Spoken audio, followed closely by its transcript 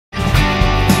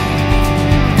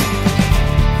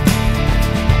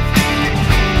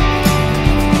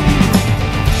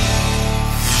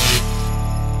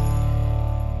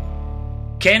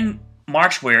Can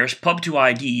Markzware's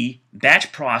PUB2ID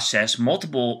batch process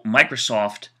multiple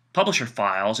Microsoft publisher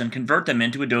files and convert them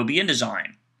into Adobe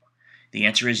InDesign? The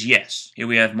answer is yes. Here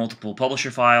we have multiple publisher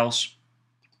files.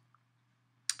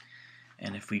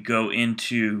 And if we go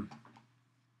into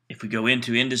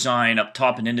InDesign, up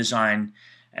top in InDesign,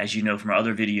 as you know from our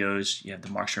other videos, you have the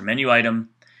Markzware menu item,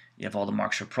 you have all the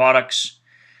Markzware products.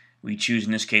 We choose,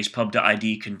 in this case,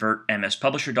 PUB2ID convert MS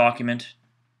publisher document.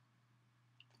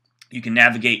 You can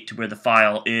navigate to where the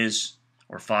file is,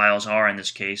 or files are in this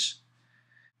case.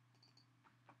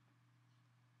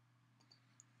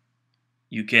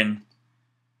 You can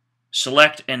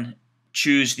select and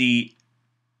choose the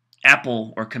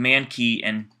Apple or Command key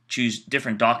and choose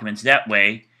different documents that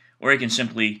way, or you can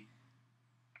simply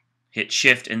hit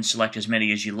Shift and select as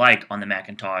many as you like on the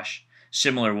Macintosh.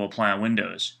 Similar will apply on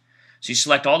Windows. So you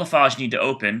select all the files you need to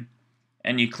open,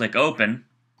 and you click Open,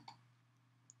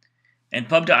 and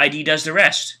PUB2ID does the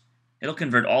rest. It'll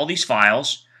convert all these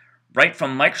files right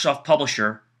from Microsoft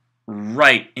Publisher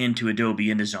right into Adobe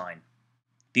InDesign.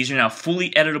 These are now fully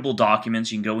editable documents.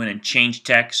 You can go in and change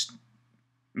text,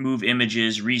 move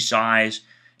images, resize,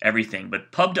 everything.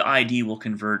 But PUB2ID will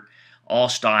convert all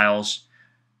styles,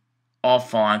 all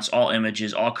fonts, all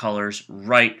images, all colors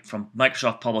right from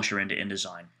Microsoft Publisher into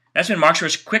InDesign. That's been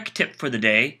Markzware's quick tip for the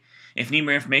day. If you need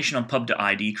more information on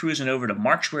PUB2ID, cruise on over to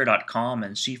markzware.com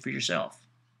and see for yourself.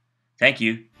 Thank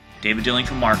you. David Dilling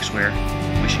from Markzware,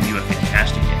 wishing you a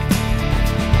fantastic day.